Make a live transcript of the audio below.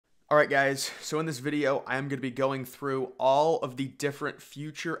Alright guys, so in this video, I'm going to be going through all of the different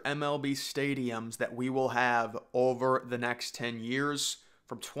future MLB stadiums that we will have over the next 10 years.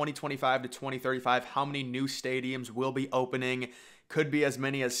 From 2025 to 2035, how many new stadiums will be opening? Could be as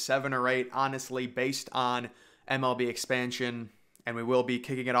many as 7 or 8, honestly, based on MLB expansion. And we will be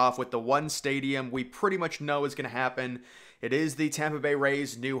kicking it off with the one stadium we pretty much know is going to happen. It is the Tampa Bay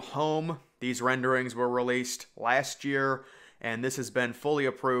Rays' new home. These renderings were released last year, and this has been fully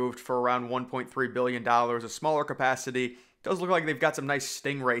approved for around $1.3 billion. A smaller capacity. Does look like they've got some nice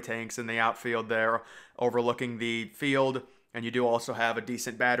Stingray tanks in the outfield there overlooking the field. And you do also have a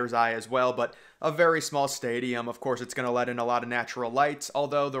decent batter's eye as well, but a very small stadium. Of course, it's going to let in a lot of natural lights,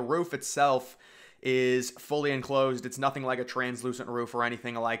 although the roof itself is fully enclosed. It's nothing like a translucent roof or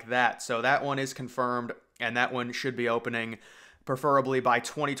anything like that. So that one is confirmed, and that one should be opening preferably by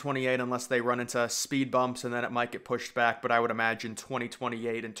 2028 unless they run into speed bumps, and then it might get pushed back, but I would imagine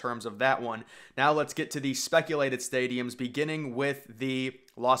 2028 in terms of that one. Now let's get to the speculated stadiums, beginning with the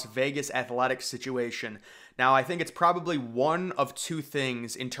Las Vegas Athletics situation. Now, I think it's probably one of two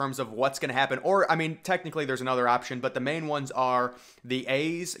things in terms of what's going to happen. Or, I mean, technically there's another option, but the main ones are the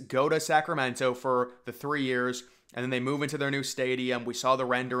A's go to Sacramento for the 3 years, and then they move into their new stadium. We saw the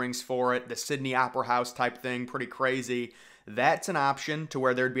renderings for it, the Sydney Opera House type thing, pretty crazy. That's an option to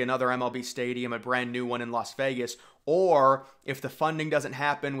where there'd be another MLB stadium, a brand new one in Las Vegas. Or if the funding doesn't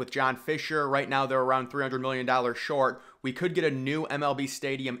happen with John Fisher, right now they're around $300 million short, we could get a new MLB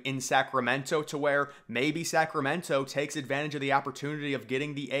stadium in Sacramento to where maybe Sacramento takes advantage of the opportunity of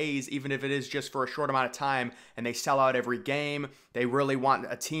getting the A's, even if it is just for a short amount of time, and they sell out every game. They really want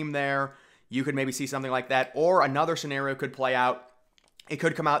a team there. You could maybe see something like that. Or another scenario could play out. It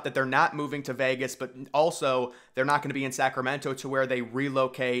could come out that they're not moving to Vegas, but also they're not going to be in Sacramento, to where they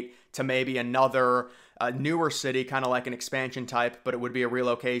relocate to maybe another newer city, kind of like an expansion type, but it would be a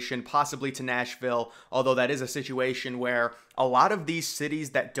relocation, possibly to Nashville, although that is a situation where a lot of these cities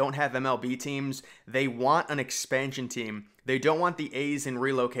that don't have MLB teams, they want an expansion team. They don't want the A's in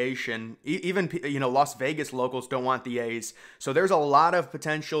relocation. Even, Las Vegas locals don't want the A's. So there's a lot of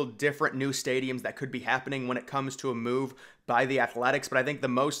potential different new stadiums that could be happening when it comes to a move by the Athletics. But I think the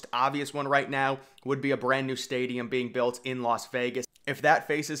most obvious one right now would be a brand new stadium being built in Las Vegas. If that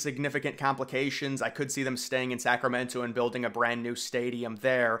faces significant complications, I could see them staying in Sacramento and building a brand new stadium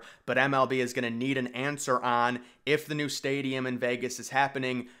there. But MLB is going to need an answer on if the new stadium in Vegas is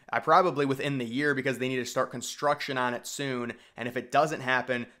happening, probably within the year, because they need to start construction on it soon. And if it doesn't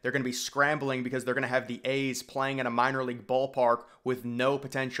happen, they're going to be scrambling because they're going to have the A's playing at a minor league ballpark with no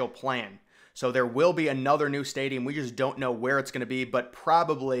potential plan. So there will be another new stadium. We just don't know where it's going to be, but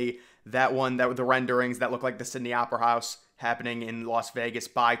probably that one, that the renderings that look like the Sydney Opera House, happening in Las Vegas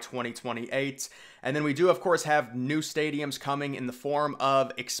by 2028. And then we do, of course, have new stadiums coming in the form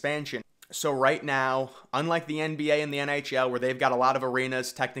of expansion. So right now, unlike the NBA and the NHL, where they've got a lot of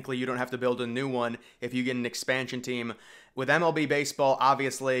arenas, technically you don't have to build a new one if you get an expansion team. With MLB baseball,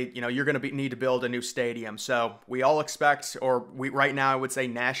 obviously, you're going to need to build a new stadium. So we all expect, right now I would say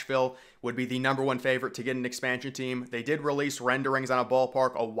Nashville would be the #1 favorite to get an expansion team. They did release renderings on a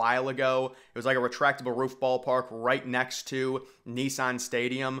ballpark a while ago. It was like a retractable roof ballpark right next to Nissan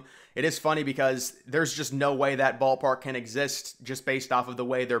Stadium. It is funny because there's just no way that ballpark can exist just based off of the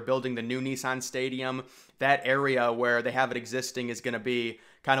way they're building the new Nissan Stadium. That area where they have it existing is going to be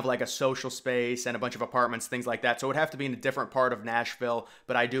kind of like a social space and a bunch of apartments, things like that. So it would have to be in a different part of Nashville,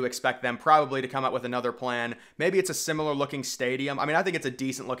 but I do expect them probably to come up with another plan. Maybe it's a similar looking stadium. I mean, I think it's a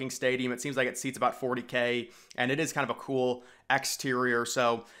decent looking stadium. It seems like it seats about 40K, and it is kind of a cool exterior.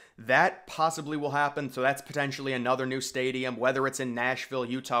 So that possibly will happen. So that's potentially another new stadium, whether it's in Nashville,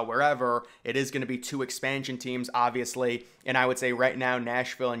 Utah, wherever. It is going to be 2 expansion teams, obviously. And I would say right now,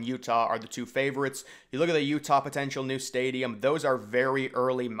 Nashville and Utah are the 2 favorites. You look at the Utah potential new stadium, those are very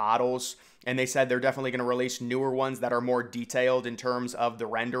early models. And they said they're definitely going to release newer ones that are more detailed in terms of the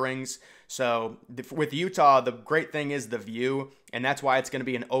renderings. So with Utah, the great thing is the view, and that's why it's going to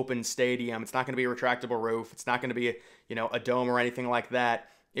be an open stadium. It's not going to be a retractable roof. It's not going to be, a dome or anything like that.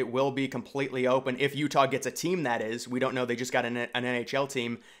 It will be completely open. If Utah gets a team, that is. We don't know. They just got an NHL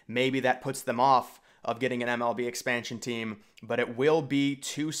team. Maybe that puts them off of getting an MLB expansion team. But it will be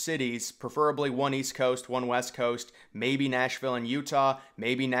 2 cities, preferably one East Coast, one West Coast, maybe Nashville and Utah,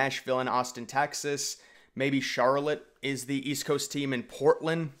 maybe Nashville and Austin, Texas. Maybe Charlotte is the East Coast team and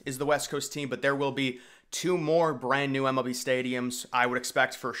Portland is the West Coast team. But there will be 2 more brand new MLB stadiums, I would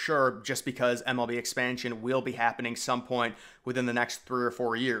expect for sure, just because MLB expansion will be happening some point within the next 3 or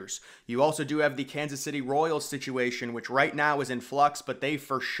 4 years. You also do have the Kansas City Royals situation, which right now is in flux, but they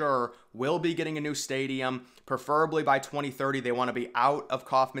for sure will be getting a new stadium. Preferably by 2030, they want to be out of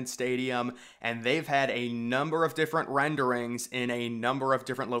Kauffman Stadium, and they've had a number of different renderings in a number of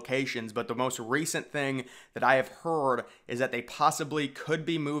different locations, but the most recent thing that I have heard is that they possibly could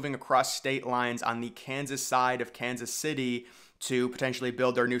be moving across state lines on the Kansas side of Kansas City to potentially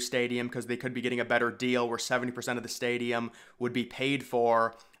build their new stadium, because they could be getting a better deal where 70% of the stadium would be paid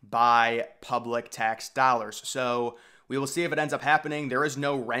for by public tax dollars. So we will see if it ends up happening. There is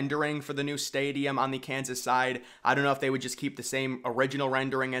no rendering for the new stadium on the Kansas side. I don't know if they would just keep the same original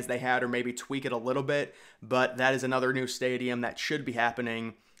rendering as they had or maybe tweak it a little bit, but that is another new stadium that should be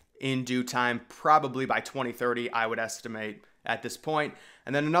happening in due time, probably by 2030, I would estimate at this point.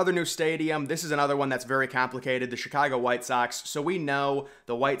 And then another new stadium. This is another one that's very complicated, the Chicago White Sox. So we know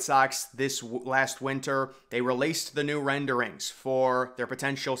the White Sox this last winter, they released the new renderings for their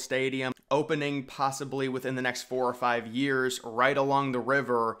potential stadium opening possibly within the next 4 or 5 years right along the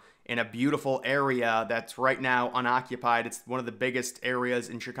river in a beautiful area that's right now unoccupied. It's one of the biggest areas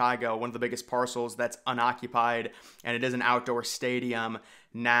in Chicago, one of the biggest parcels that's unoccupied, and it is an outdoor stadium.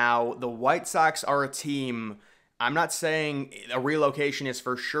 Now, the White Sox are a team, I'm not saying a relocation is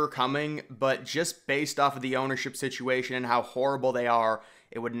for sure coming, but just based off of the ownership situation and how horrible they are,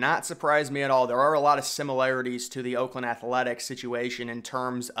 it would not surprise me at all. There are a lot of similarities to the Oakland Athletics situation in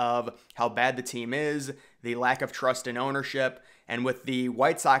terms of how bad the team is, the lack of trust in ownership, and with the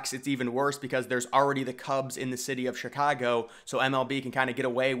White Sox, it's even worse because there's already the Cubs in the city of Chicago, so MLB can kind of get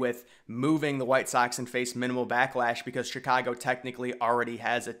away with moving the White Sox and face minimal backlash because Chicago technically already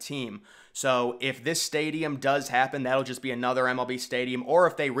has a team. So if this stadium does happen, that'll just be another MLB stadium, or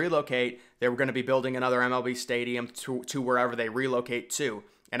if they relocate, they're going to be building another MLB stadium to wherever they relocate to.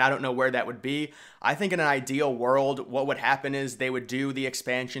 And I don't know where that would be. I think in an ideal world, what would happen is they would do the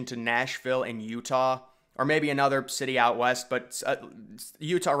expansion to Nashville and Utah, or maybe another city out west, but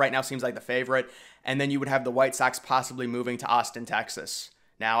Utah right now seems like the favorite. And then you would have the White Sox possibly moving to Austin, Texas.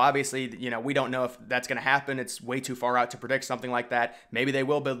 Now, obviously, we don't know if that's going to happen. It's way too far out to predict something like that. Maybe they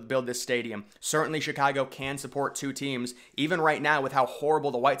will build this stadium. Certainly, Chicago can support 2 teams. Even right now, with how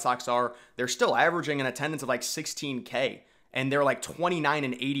horrible the White Sox are, they're still averaging an attendance of like 16K, and they're like 29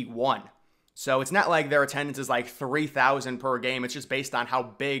 and 81. So it's not like their attendance is like 3,000 per game. It's just based on how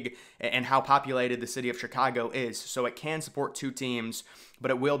big and how populated the city of Chicago is. So it can support 2 teams,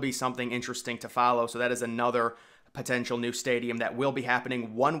 but it will be something interesting to follow. So that is another potential new stadium that will be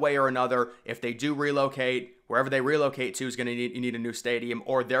happening one way or another. If they do relocate, wherever they relocate to is going to need a new stadium,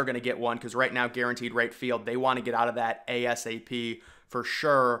 or they're going to get one, because right now, Guaranteed Rate Field, they want to get out of that ASAP for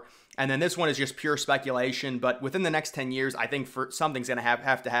sure. And then this one is just pure speculation, but within the next 10 years, I think something's going to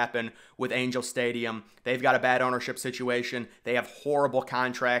have to happen with Angel Stadium. They've got a bad ownership situation. They have horrible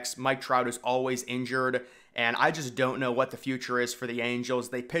contracts. Mike Trout is always injured, and I just don't know what the future is for the Angels.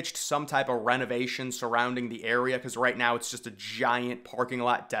 They pitched some type of renovation surrounding the area, because right now it's just a giant parking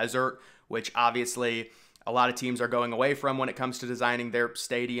lot desert, which obviously a lot of teams are going away from when it comes to designing their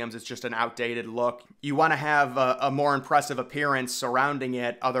stadiums. It's just an outdated look. You want to have a more impressive appearance surrounding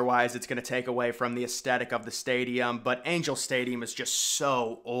it. Otherwise, it's going to take away from the aesthetic of the stadium. But Angel Stadium is just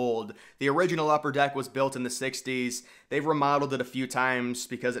so old. The original upper deck was built in the 60s. They've remodeled it a few times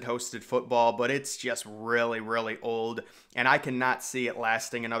because it hosted football, but it's just really, really old. And I cannot see it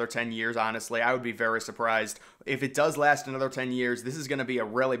lasting another 10 years, honestly. I would be very surprised. If it does last another 10 years, this is going to be a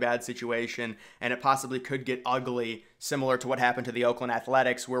really bad situation, and it possibly could get ugly, similar to what happened to the Oakland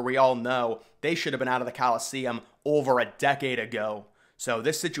Athletics, where we all know they should have been out of the Coliseum over a decade ago. So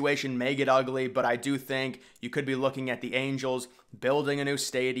this situation may get ugly, but I do think you could be looking at the Angels building a new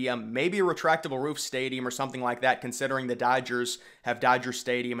stadium, maybe a retractable roof stadium or something like that, considering the Dodgers have Dodger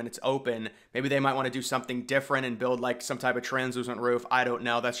Stadium and it's open. Maybe they might want to do something different and build like some type of translucent roof. I don't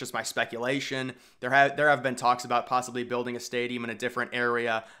know. That's just my speculation. There have been talks about possibly building a stadium in a different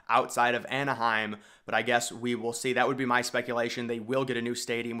area outside of Anaheim, but I guess we will see. That would be my speculation. They will get a new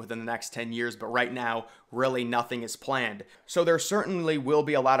stadium within the next 10 years, but right now, really nothing is planned. So there certainly will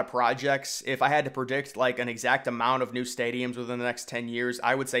be a lot of projects. If I had to predict like an exact amount of new stadiums within the next 10 years,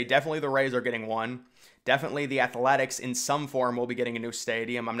 I would say definitely the Rays are getting one. Definitely the Athletics in some form will be getting a new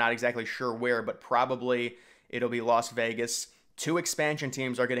stadium. I'm not exactly sure where, but probably it'll be Las Vegas. 2 expansion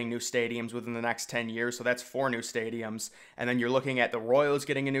teams are getting new stadiums within the next 10 years, so that's 4 new stadiums. And then you're looking at the Royals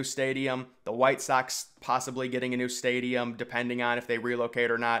getting a new stadium, the White Sox possibly getting a new stadium, depending on if they relocate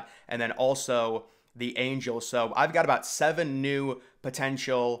or not, and then also the Angels. So I've got about 7 new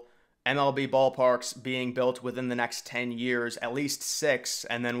potential MLB ballparks being built within the next 10 years, at least 6,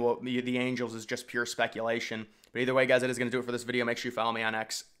 and then the Angels is just pure speculation. But either way, guys, that is going to do it for this video. Make sure you follow me on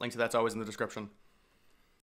X. Link to that's always in the description.